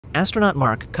Astronaut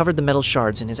Mark covered the metal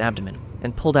shards in his abdomen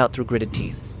and pulled out through gritted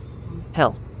teeth.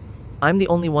 Hell, I'm the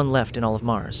only one left in all of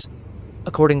Mars.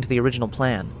 According to the original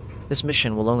plan, this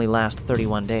mission will only last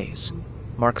 31 days.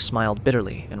 Mark smiled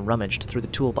bitterly and rummaged through the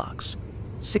toolbox.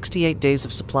 68 days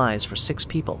of supplies for 6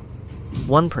 people.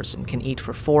 One person can eat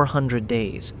for 400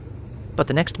 days. But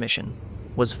the next mission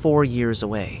was 4 years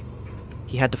away.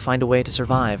 He had to find a way to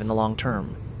survive in the long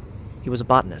term. He was a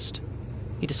botanist.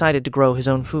 He decided to grow his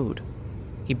own food.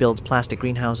 He builds plastic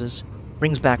greenhouses,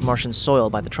 brings back Martian soil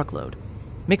by the truckload,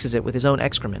 mixes it with his own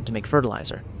excrement to make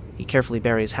fertilizer. He carefully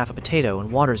buries half a potato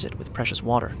and waters it with precious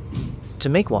water. To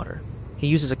make water, he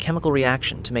uses a chemical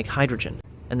reaction to make hydrogen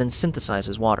and then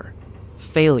synthesizes water.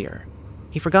 Failure.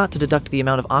 He forgot to deduct the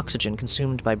amount of oxygen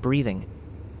consumed by breathing.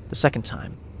 The second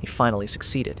time, he finally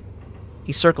succeeded.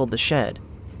 He circled the shed.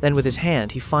 Then with his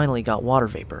hand, he finally got water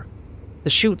vapor.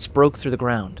 The chutes broke through the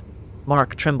ground.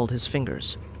 Mark trembled his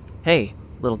fingers. Hey,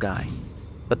 little guy.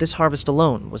 But this harvest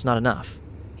alone was not enough.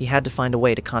 He had to find a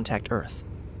way to contact Earth.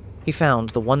 He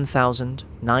found the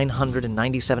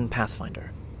 1997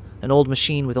 Pathfinder, an old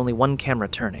machine with only one camera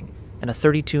turning and a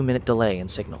 32-minute delay in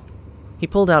signal. He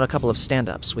pulled out a couple of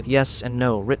stand-ups with yes and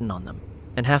no written on them,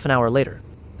 and half an hour later,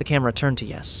 the camera turned to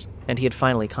yes, and he had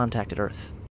finally contacted Earth.